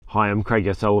Hi, I'm Craig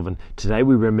O'Sullivan. Today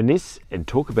we reminisce and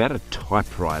talk about a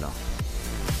typewriter.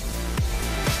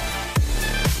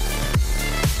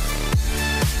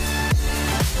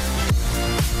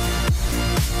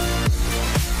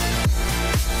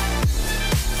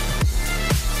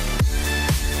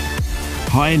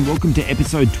 Hi and welcome to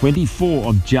episode 24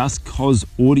 of Just Cause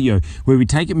Audio, where we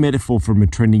take a metaphor from a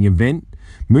trending event,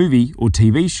 movie or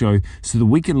TV show so that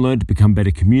we can learn to become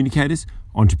better communicators,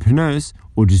 entrepreneurs,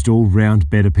 or just all-round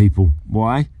better people.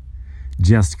 Why?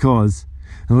 Just cause.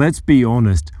 And let's be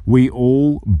honest, we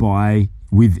all buy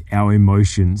with our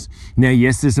emotions. Now,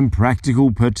 yes, there's some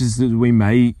practical purchases that we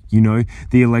may,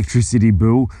 the electricity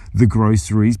bill, the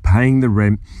groceries, paying the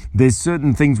rent. There's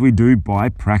certain things we do buy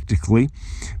practically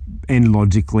and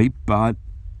logically, but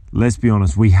let's be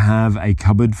honest, we have a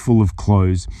cupboard full of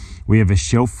clothes. We have a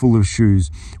shelf full of shoes.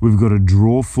 We've got a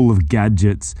drawer full of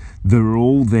gadgets. They're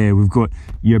all there. We've got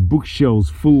bookshelves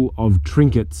full of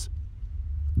trinkets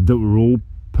that were all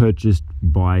purchased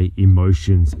by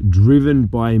emotions, driven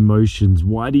by emotions.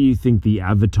 Why do you think the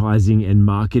advertising and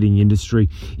marketing industry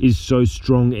is so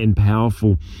strong and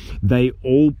powerful? They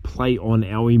all play on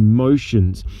our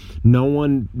emotions.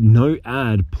 No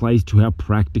ad plays to our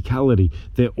practicality.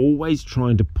 They're always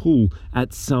trying to pull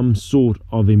at some sort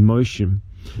of emotion.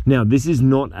 Now, this is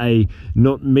not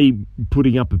me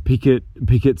putting up a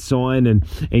picket sign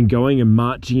and going and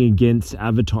marching against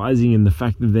advertising and the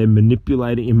fact that they're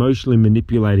emotionally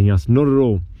manipulating us. Not at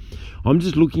all. I'm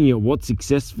just looking at what's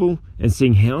successful and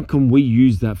seeing how can we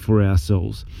use that for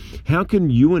ourselves. How can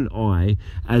you and I,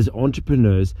 as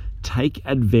entrepreneurs, take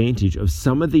advantage of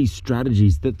some of these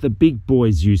strategies that the big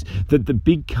boys use, that the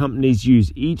big companies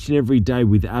use each and every day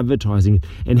with advertising,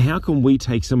 and how can we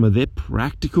take some of their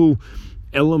practical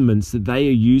elements that they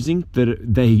are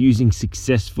using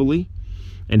successfully,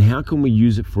 and how can we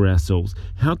use it for ourselves?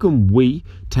 How can we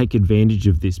take advantage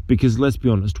of this? Because let's be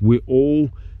honest, we're all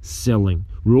selling.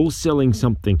 We're all selling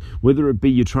something, whether it be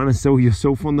you're trying to sell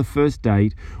yourself on the first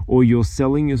date, or you're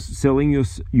selling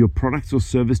your products or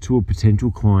service to a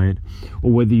potential client,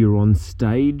 or whether you're on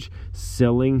stage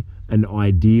selling an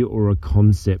idea or a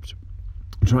concept,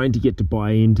 trying to get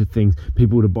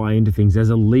people to buy into things. As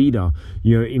a leader,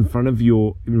 in front of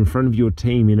your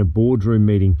team in a boardroom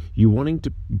meeting, you're wanting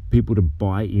people to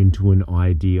buy into an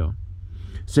idea.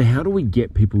 So how do we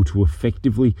get people to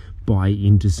effectively buy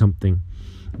into something?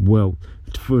 Well,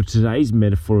 for today's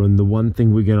metaphor, and the one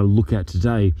thing we're going to look at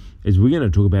today is we're going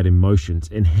to talk about emotions,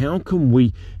 and how can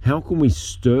we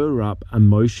stir up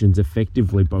emotions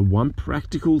effectively by one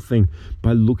practical thing,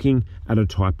 by looking at a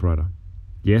typewriter.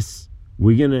 Yes,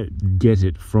 we're going to get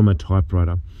it from a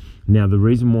typewriter. Now, the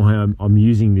reason why I'm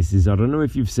using this is, I don't know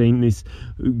if you've seen this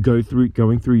going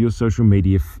through your social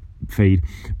media feed,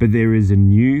 but there is a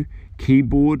new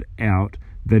keyboard out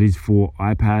that is for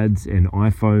iPads and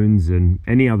iPhones and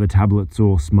any other tablets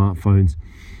or smartphones,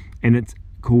 and it's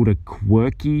called a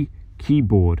quirky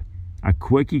keyboard. A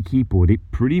quirky keyboard. It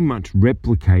pretty much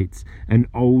replicates an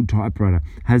old typewriter.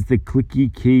 Has the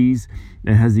clicky keys.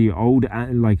 It has the old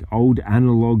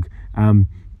analog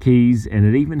keys, and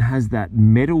it even has that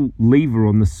metal lever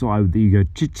on the side that you go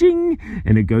cha-ching,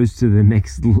 and it goes to the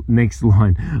next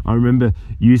line. I remember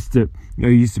I used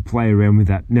to play around with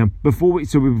that. Now, before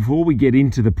we get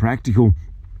into the practical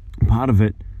part of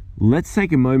it, let's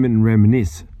take a moment and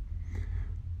reminisce.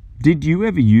 Did you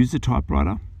ever use a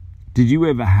typewriter? Did you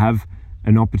ever have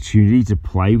an opportunity to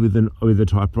play with a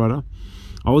typewriter?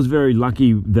 I was very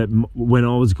lucky that when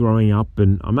I was growing up,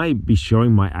 and I may be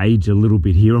showing my age a little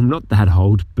bit here, I'm not that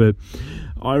old, but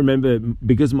I remember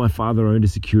because my father owned a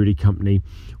security company,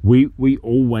 we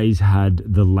always had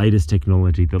the latest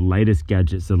technology, the latest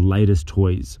gadgets, the latest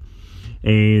toys.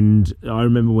 And I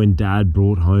remember when Dad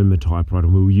brought home a typewriter,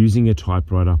 we were using a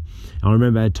typewriter. I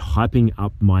remember typing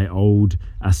up my old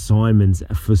assignments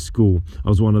for school. I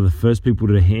was one of the first people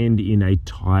to hand in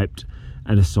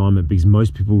an assignment, because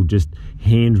most people just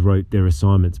hand wrote their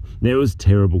assignments. Now, it was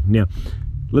terrible. Now,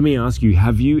 let me ask you,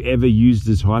 have you ever used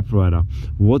a typewriter?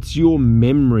 What's your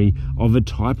memory of a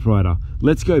typewriter?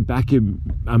 Let's go back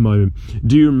a moment.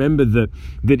 Do you remember that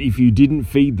if you didn't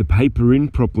feed the paper in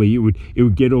properly, it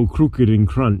would get all crooked and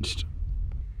crunched?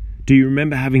 Do you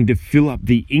remember having to fill up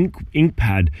the ink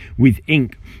pad with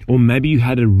ink? Or maybe you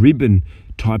had a ribbon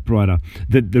typewriter,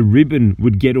 that the ribbon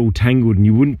would get all tangled and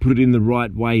you wouldn't put it in the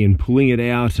right way, and pulling it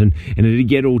out and it'd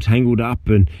get all tangled up,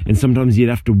 and sometimes you'd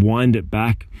have to wind it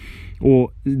back.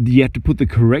 Or you have to put the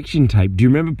correction tape. Do you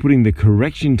remember putting the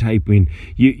correction tape in?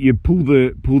 You pull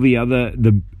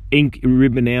the ink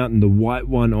ribbon out and the white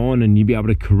one on, and you'd be able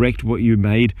to correct what you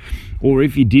made. Or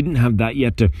if you didn't have that, you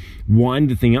had to wind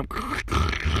the thing up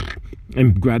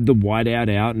and grab the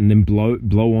whiteout out and then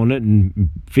blow on it and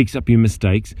fix up your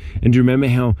mistakes. And do you remember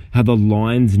how the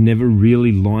lines never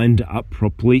really lined up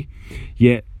properly?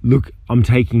 Yeah, look, I'm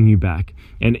taking you back.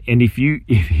 And if you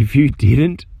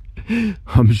didn't,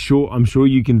 I'm sure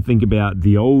you can think about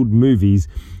the old movies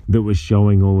that were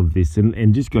showing all of this,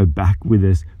 and just go back with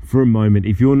us for a moment.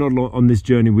 If you're not on this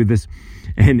journey with us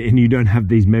and you don't have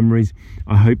these memories,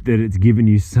 I hope that it's given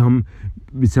you some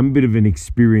bit of an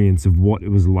experience of what it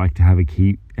was like to have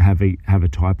a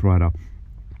typewriter.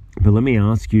 But let me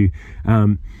ask you,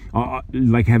 what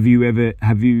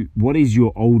is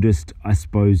your oldest, I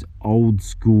suppose, old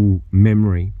school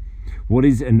memory? What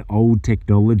is an old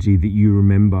technology that you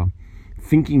remember?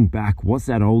 Thinking back, what's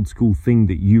that old school thing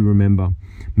that you remember?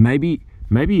 Maybe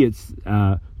it's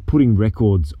putting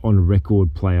records on a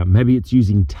record player. Maybe it's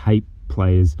using tape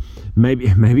players.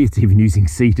 Maybe it's even using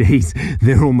CDs.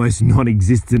 They're almost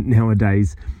non-existent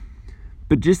nowadays.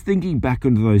 But just thinking back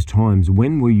into those times,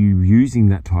 when were you using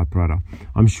that typewriter?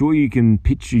 I'm sure you can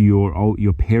picture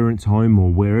your parents' home or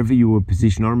wherever you were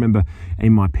positioned. I remember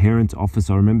in my parents' office.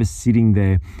 I remember sitting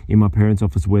there in my parents'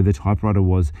 office where the typewriter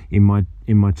was in my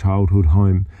childhood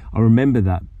home. I remember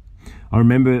that. I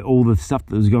remember all the stuff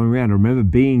that was going around. I remember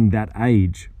being that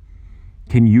age.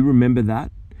 Can you remember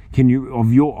that? Can you,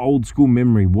 of your old school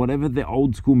memory, whatever the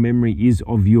old school memory is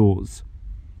of yours,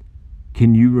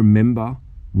 can you remember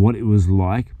what it was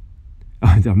like?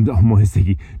 I'm almost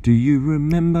thinking, do you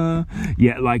remember?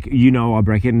 Yeah, I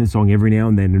break it in a song every now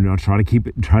and then, and I try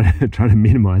to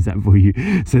minimize that for you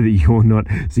so that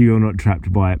you're not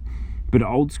trapped by it. But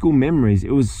old school memories,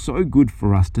 it was so good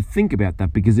for us to think about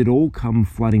that, because it all come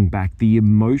flooding back, the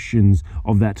emotions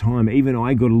of that time. Even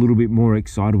I got a little bit more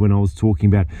excited when I was talking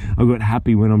about it. I got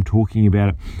happy when I'm talking about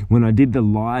it. When I did the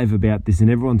live about this and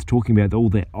everyone's talking about all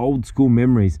their old school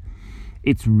memories,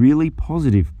 it's really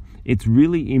positive. It's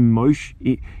really emotion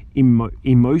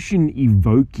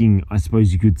evoking, I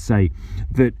suppose you could say,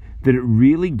 that it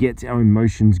really gets our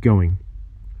emotions going.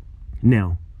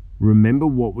 Now, remember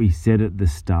what we said at the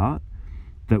start,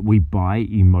 that we buy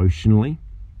emotionally?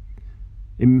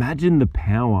 Imagine the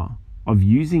power of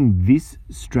using this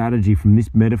strategy from this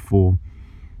metaphor,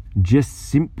 just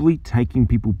simply taking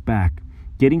people back,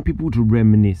 getting people to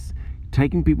reminisce,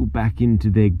 taking people back into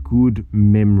their good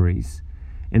memories,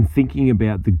 and thinking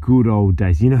about the good old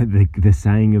days. You know, the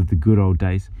saying of the good old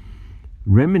days.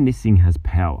 Reminiscing has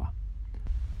power.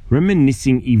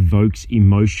 Reminiscing evokes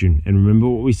emotion. And remember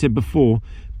what we said before,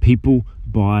 people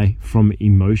buy from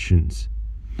emotions.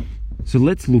 So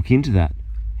let's look into that.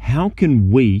 How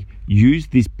can we use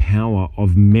this power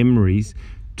of memories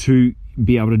to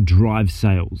be able to drive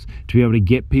sales, to be able to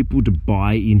get people to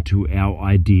buy into our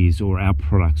ideas or our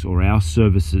products or our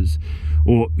services,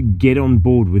 or get on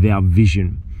board with our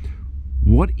vision?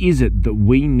 What is it that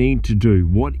we need to do?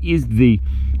 What is the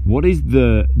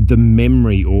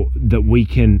memory or that we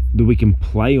can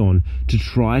play on to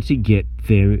try to get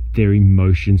their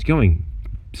emotions going,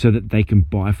 so that they can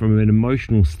buy from an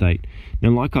emotional state?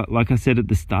 Now, like I said at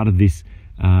the start of this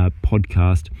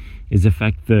podcast, is the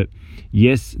fact that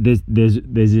yes, there's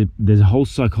a whole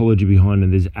psychology behind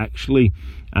it. There's actually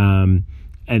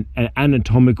an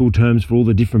anatomical terms for all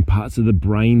the different parts of the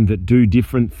brain that do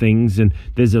different things, and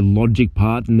there's a logic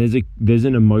part and there's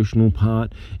an emotional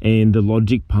part, and the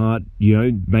logic part,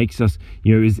 makes us,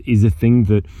 is a thing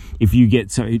that if you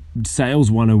get, so Sales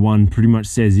 101 pretty much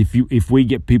says if we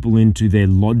get people into their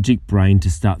logic brain to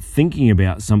start thinking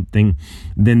about something,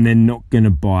 then they're not going to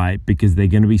buy, because they're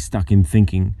going to be stuck in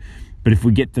thinking. But if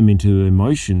we get them into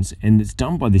emotions, and it's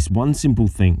done by this one simple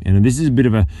thing, and this is a bit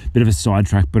of a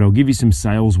sidetrack, but I'll give you some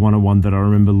Sales 101 that I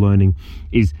remember learning,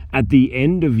 is at the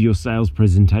end of your sales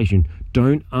presentation,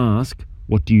 don't ask,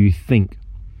 what do you think?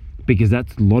 Because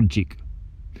that's logic.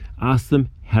 Ask them,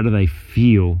 how do they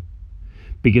feel?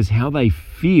 Because how they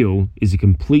feel is a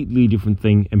completely different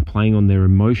thing, and playing on their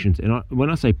emotions. And when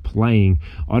I say playing,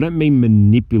 I don't mean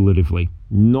manipulatively.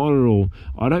 Not at all.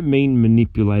 I don't mean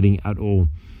manipulating at all.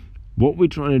 What we're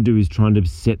trying to do is trying to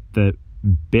set the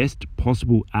best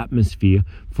possible atmosphere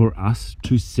for us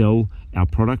to sell our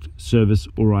product, service,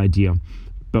 or idea.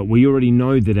 But we already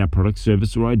know that our product,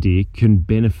 service, or idea can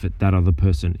benefit that other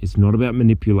person. It's not about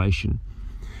manipulation,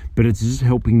 but it's just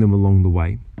helping them along the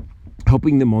way,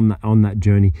 helping them on that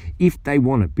journey if they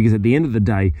want it. Because at the end of the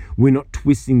day, we're not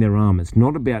twisting their arm. It's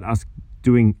not about us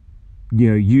doing,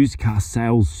 used car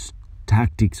sales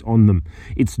tactics on them.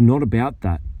 It's not about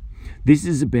that. This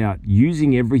is about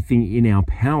using everything in our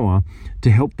power to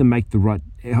help them make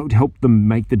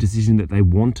the decision that they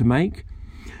want to make,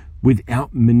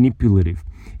 without manipulative.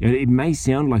 It may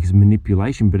sound like it's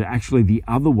manipulation, but actually the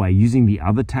other way, using the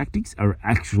other tactics, are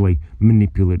actually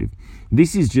manipulative.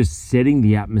 This is just setting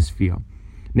the atmosphere.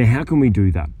 Now, how can we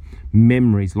do that?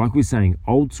 Memories, like we're saying,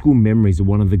 old school memories are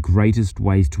one of the greatest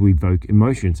ways to evoke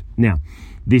emotions. Now,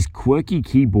 this quirky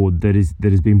keyboard that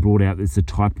has been brought out, that's a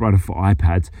typewriter for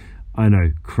iPads. I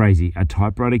know, crazy, a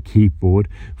typewriter keyboard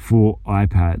for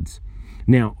iPads.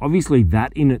 Now, obviously,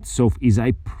 that in itself is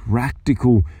a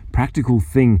practical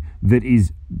thing that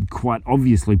is quite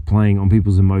obviously playing on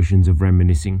people's emotions of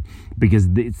reminiscing, because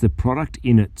it's the product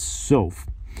in itself.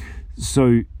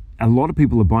 So a lot of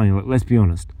people are buying it. Let's be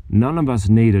honest, none of us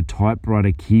need a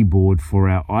typewriter keyboard for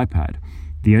our iPad.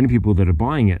 The only people that are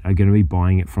buying it are going to be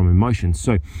buying it from emotion.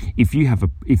 So if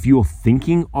you're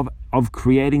thinking of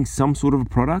creating some sort of a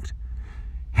product,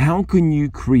 how can you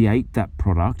create that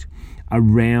product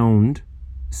around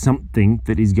something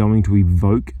that is going to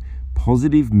evoke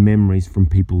positive memories from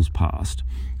people's past?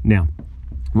 Now,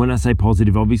 when I say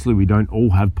positive, obviously we don't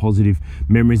all have positive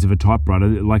memories of a typewriter.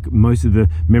 Like, most of the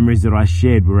memories that I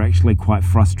shared were actually quite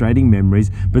frustrating memories,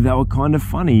 but they were kind of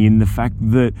funny in the fact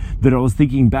that I was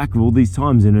thinking back of all these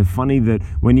times, and it's funny that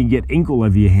when you get ink all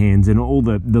over your hands and all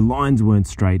the lines weren't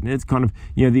straight, and it's kind of,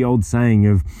 the old saying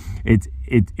of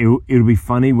it'll be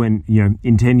funny when,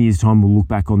 in 10 years time we'll look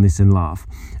back on this and laugh.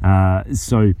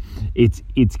 So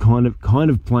it's kind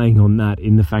of playing on that,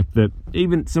 in the fact that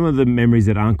even some of the memories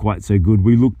that aren't quite so good,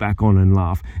 we look back on and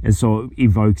laugh, and so it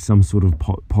evokes some sort of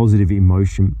positive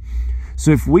emotion.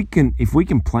 So if we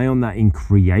can play on that in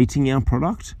creating our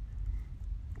product,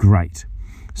 great.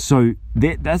 So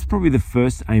that's probably the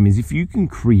first aim, is if you can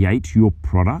create your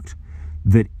product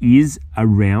that is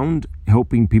around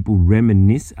helping people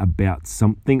reminisce about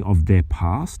something of their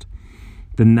past,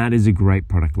 then that is a great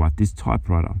product. Like this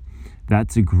typewriter,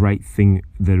 that's a great thing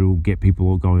that will get people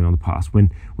all going on the past. When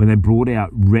they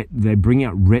bring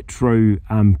out retro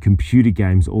computer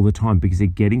games all the time, because they're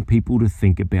getting people to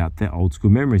think about their old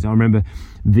school memories. I remember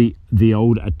the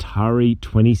old Atari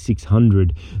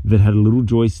 2600 that had a little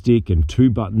joystick and 2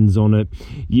 buttons on it,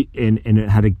 and it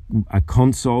had a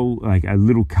console, like a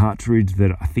little cartridge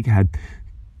that I think had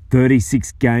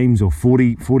 36 games or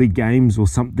 40 games or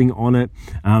something on it.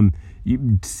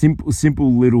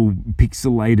 Simple little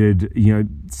pixelated,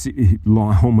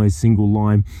 almost single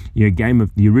line, game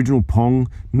of the original Pong,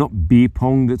 not beer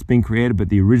pong that's been created, but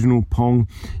the original Pong.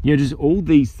 Just all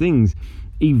these things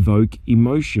evoke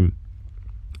emotion.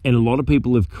 And a lot of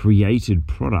people have created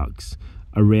products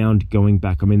around going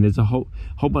back. I mean, there's a whole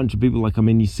bunch of people,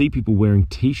 you see people wearing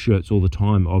t-shirts all the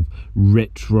time of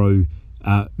retro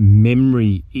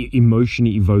memory, emotion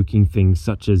evoking things,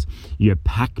 such as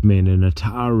Pac-Man and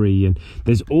Atari, and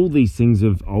there's all these things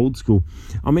of old school.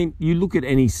 I mean, you look at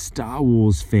any Star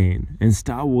Wars fan, and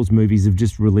Star Wars movies have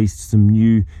just released some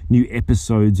new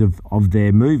episodes of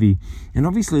their movie, and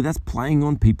obviously that's playing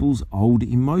on people's old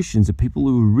emotions, of people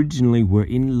who originally were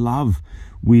in love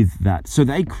with that. So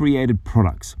they created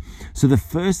products. So the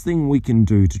first thing we can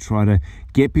do to try to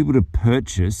get people to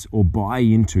purchase or buy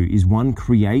into is, one,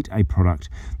 create a product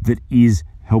that is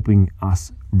helping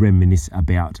us reminisce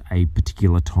about a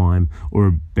particular time or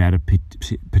about a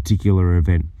particular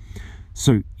event.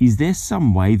 So is there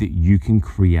some way that you can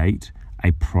create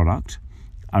a product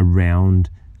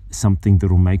around something that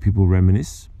will make people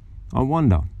reminisce? I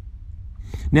wonder.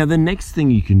 Now, the next thing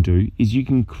you can do is you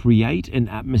can create an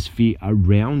atmosphere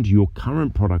around your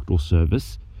current product or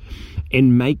service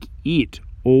and make it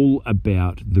all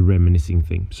about the reminiscing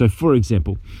thing. So, for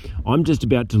example, I'm just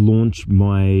about to launch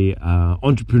my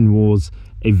Entrepreneurs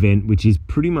event, which is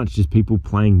pretty much just people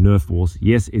playing Nerf wars.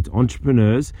 Yes, it's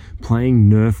entrepreneurs playing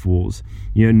Nerf wars.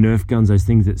 Nerf guns, those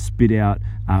things that spit out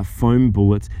foam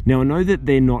bullets. Now, I know that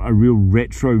they're not a real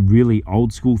retro, really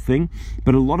old school thing,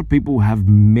 but a lot of people have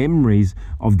memories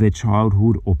of their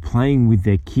childhood or playing with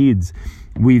their kids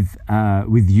with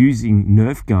using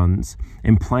Nerf guns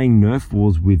and playing Nerf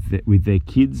wars with their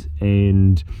kids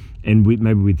and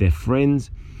maybe with their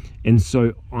friends. And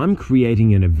so I'm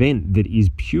creating an event that is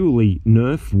purely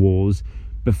Nerf wars,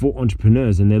 but for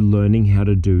entrepreneurs, and they're learning how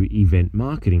to do event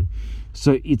marketing.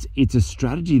 So it's a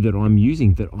strategy that I'm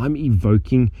using, that I'm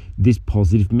evoking this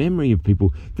positive memory of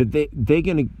people, that they're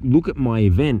going to look at my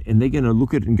event and they're going to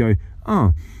look at it and go,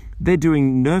 oh, they're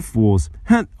doing Nerf wars.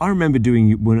 I remember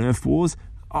doing Nerf wars.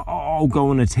 I'll go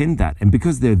and attend that. And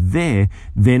because they're there,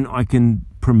 then I can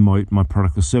promote my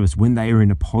product or service when they are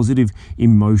in a positive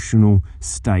emotional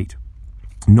state.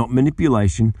 Not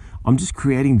manipulation. I'm just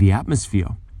creating the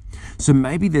atmosphere. So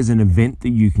maybe there's an event that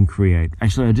you can create.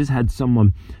 Actually, I just had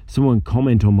someone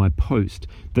comment on my post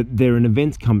that they're an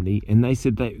events company, and they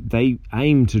said they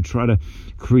aim to try to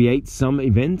create some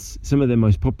events. Some of their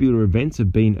most popular events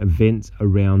have been events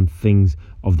around things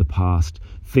of the past,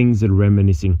 things that are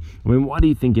reminiscing. I mean, why do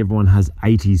you think everyone has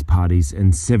 80s parties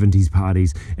and 70s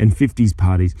parties and 50s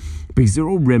parties? Because they're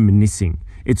all reminiscing.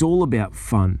 It's all about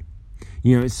fun.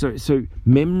 So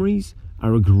memories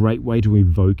are a great way to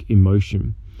evoke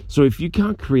emotion. So if you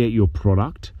can't create your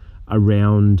product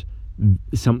around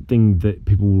something that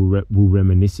people will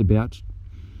reminisce about,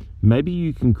 maybe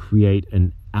you can create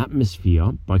an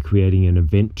atmosphere by creating an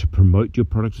event to promote your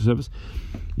product or service.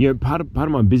 Part of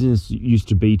my business used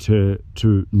to be to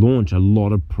launch a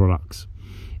lot of products.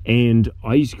 And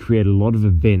I used to create a lot of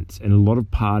events and a lot of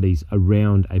parties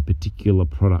around a particular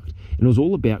product. And it was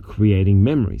all about creating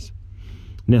memories.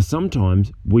 Now, sometimes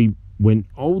we went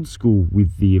old school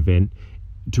with the event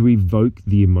to evoke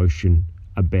the emotion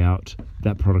about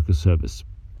that product or service.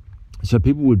 So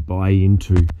people would buy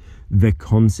into the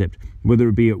concept, whether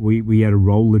it be we had a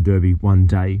roller derby one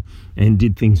day and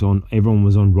did things everyone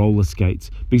was on roller skates,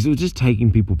 because it was just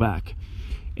taking people back.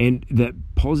 And that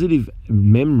positive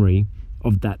memory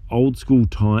of that old school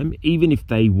time, even if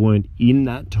they weren't in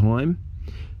that time,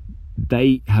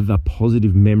 they have a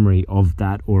positive memory of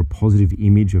that or a positive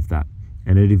image of that,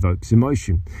 and it evokes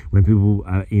emotion. When people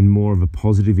are in more of a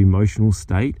positive emotional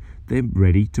state, they're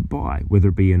ready to buy, whether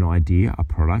it be an idea, a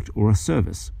product, or a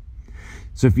service.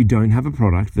 So if you don't have a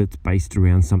product that's based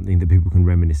around something that people can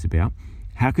reminisce about,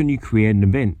 how can you create an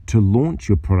event to launch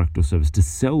your product or service, to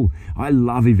sell? I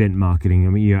love event marketing. I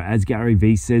mean, as Gary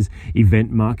Vee says, event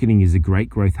marketing is a great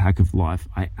growth hack of life.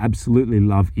 I absolutely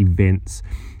love events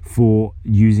for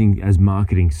using as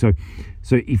marketing. So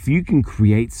if you can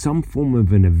create some form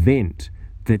of an event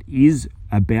that is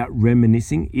about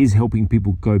reminiscing, is helping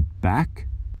people go back,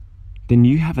 then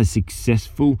you have a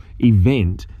successful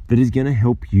event that is going to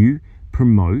help you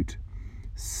promote,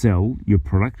 sell your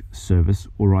product, service,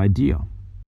 or idea.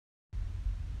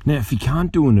 Now, if you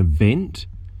can't do an event,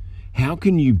 how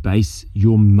can you base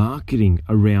your marketing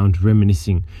around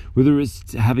reminiscing? Whether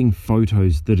it's having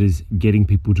photos that is getting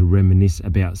people to reminisce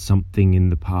about something in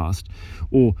the past,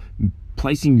 or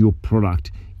placing your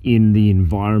product in the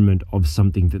environment of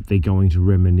something that they're going to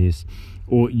reminisce,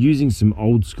 or using some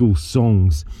old school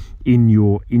songs in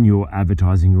your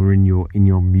advertising or in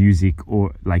your music,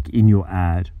 or like in your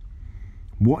ad.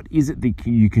 What is it that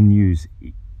you can use?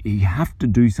 You have to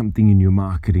do something in your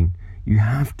marketing. You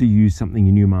have to use something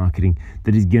in your marketing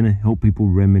that is going to help people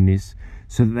reminisce,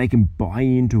 so that they can buy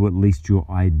into at least your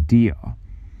idea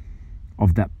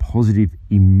of that positive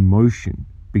emotion,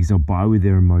 because they'll buy with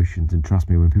their emotions. And trust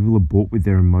me, when people are bought with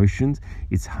their emotions,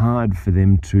 it's hard for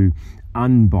them to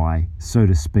unbuy, so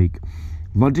to speak.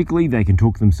 Logically, they can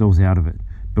talk themselves out of it,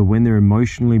 but when they're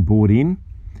emotionally bought in,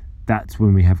 that's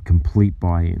when we have complete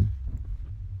buy-in.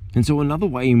 And so another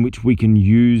way in which we can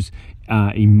use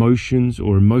emotions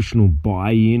or emotional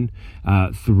buy-in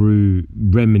through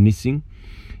reminiscing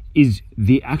is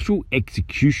the actual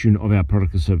execution of our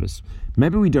product or service.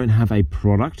 Maybe we don't have a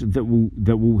product that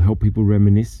will help people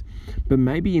reminisce, but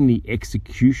maybe in the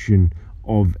execution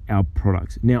of our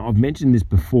products. Now, I've mentioned this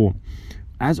before.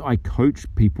 As I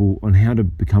coach people on how to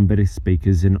become better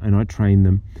speakers and I train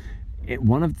them,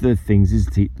 one of the things is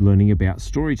learning about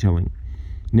storytelling.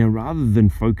 Now, rather than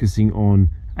focusing on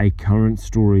a current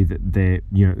story that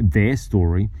their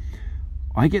story,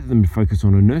 I get them to focus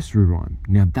on a nursery rhyme.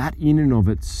 Now, that in and of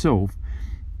itself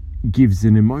gives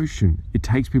an emotion. It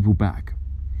takes people back.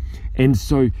 And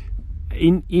so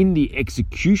in the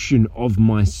execution of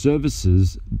my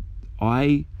services,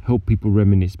 I help people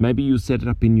reminisce. Maybe you'll set it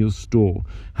up in your store,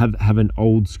 have an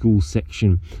old school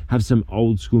section, have some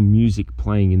old school music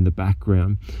playing in the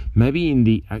background. Maybe in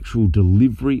the actual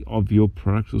delivery of your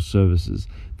product or services,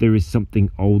 there is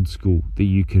something old school that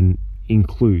you can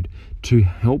include to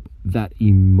help that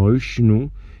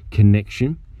emotional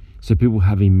connection, so people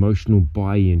have emotional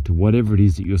buy-in to whatever it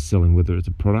is that you're selling, whether it's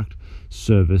a product,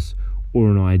 service, or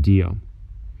an idea.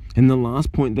 And the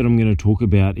last point that I'm going to talk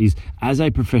about is, as a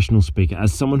professional speaker,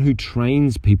 as someone who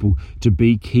trains people to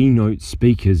be keynote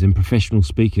speakers and professional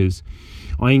speakers,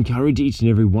 I encourage each and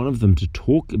every one of them to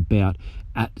talk about,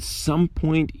 at some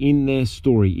point in their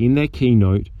story, in their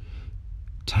keynote,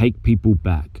 take people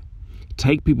back.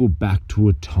 Take people back to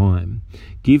a time.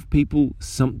 Give people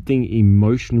something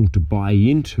emotional to buy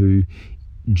into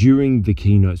during the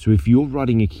keynote. So if you're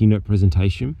writing a keynote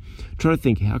presentation, try to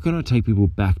think, how can I take people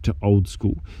back to old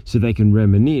school so they can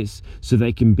reminisce, so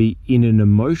they can be in an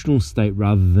emotional state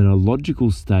rather than a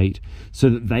logical state, so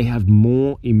that they have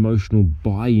more emotional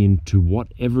buy-in to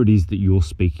whatever it is that you're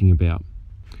speaking about.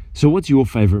 So what's your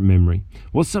favorite memory?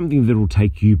 What's something that will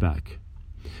take you back?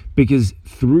 Because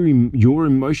through your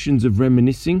emotions of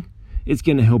reminiscing, it's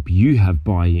going to help you have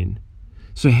buy-in.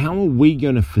 So how are we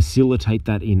going to facilitate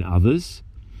that in others?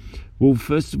 Well,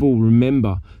 first of all,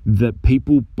 remember that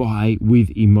people buy with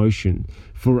emotion.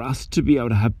 For us to be able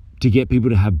to get people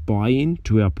to have buy-in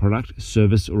to our product,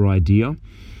 service, or idea,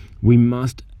 we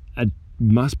must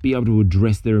be able to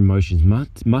address their emotions,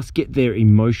 must get their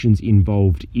emotions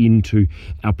involved into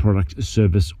our product,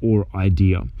 service, or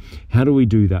idea. How do we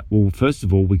do that? Well, first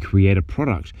of all, we create a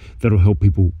product that will help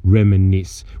people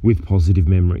reminisce with positive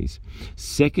memories.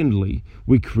 Secondly,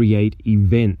 we create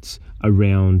events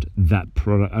around that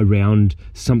product, around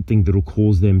something that will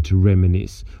cause them to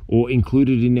reminisce, or include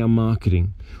it in our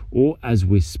marketing, or as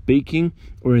we're speaking,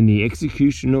 or in the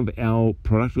execution of our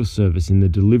product or service, in the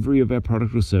delivery of our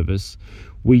product or service,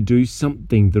 we do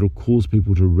something that will cause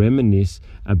people to reminisce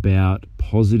about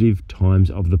positive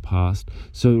times of the past,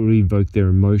 so it will evoke their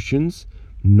emotions,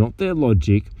 not their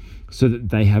logic, so that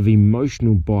they have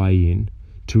emotional buy-in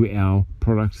to our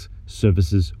products,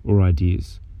 services, or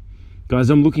ideas. Guys,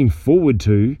 I'm looking forward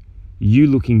to you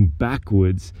looking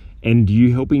backwards and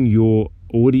you helping your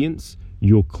audience,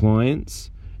 your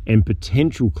clients, and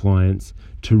potential clients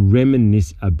to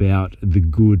reminisce about the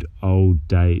good old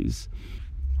days.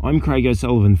 I'm Craig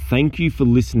O'Sullivan. Thank you for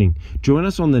listening. Join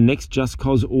us on the next Just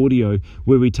Cause Audio,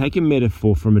 where we take a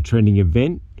metaphor from a trending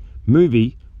event,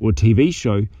 movie, or TV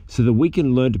show so that we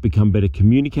can learn to become better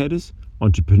communicators,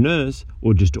 entrepreneurs,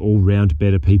 or just all-round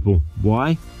better people.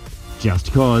 Why?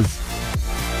 Just cause.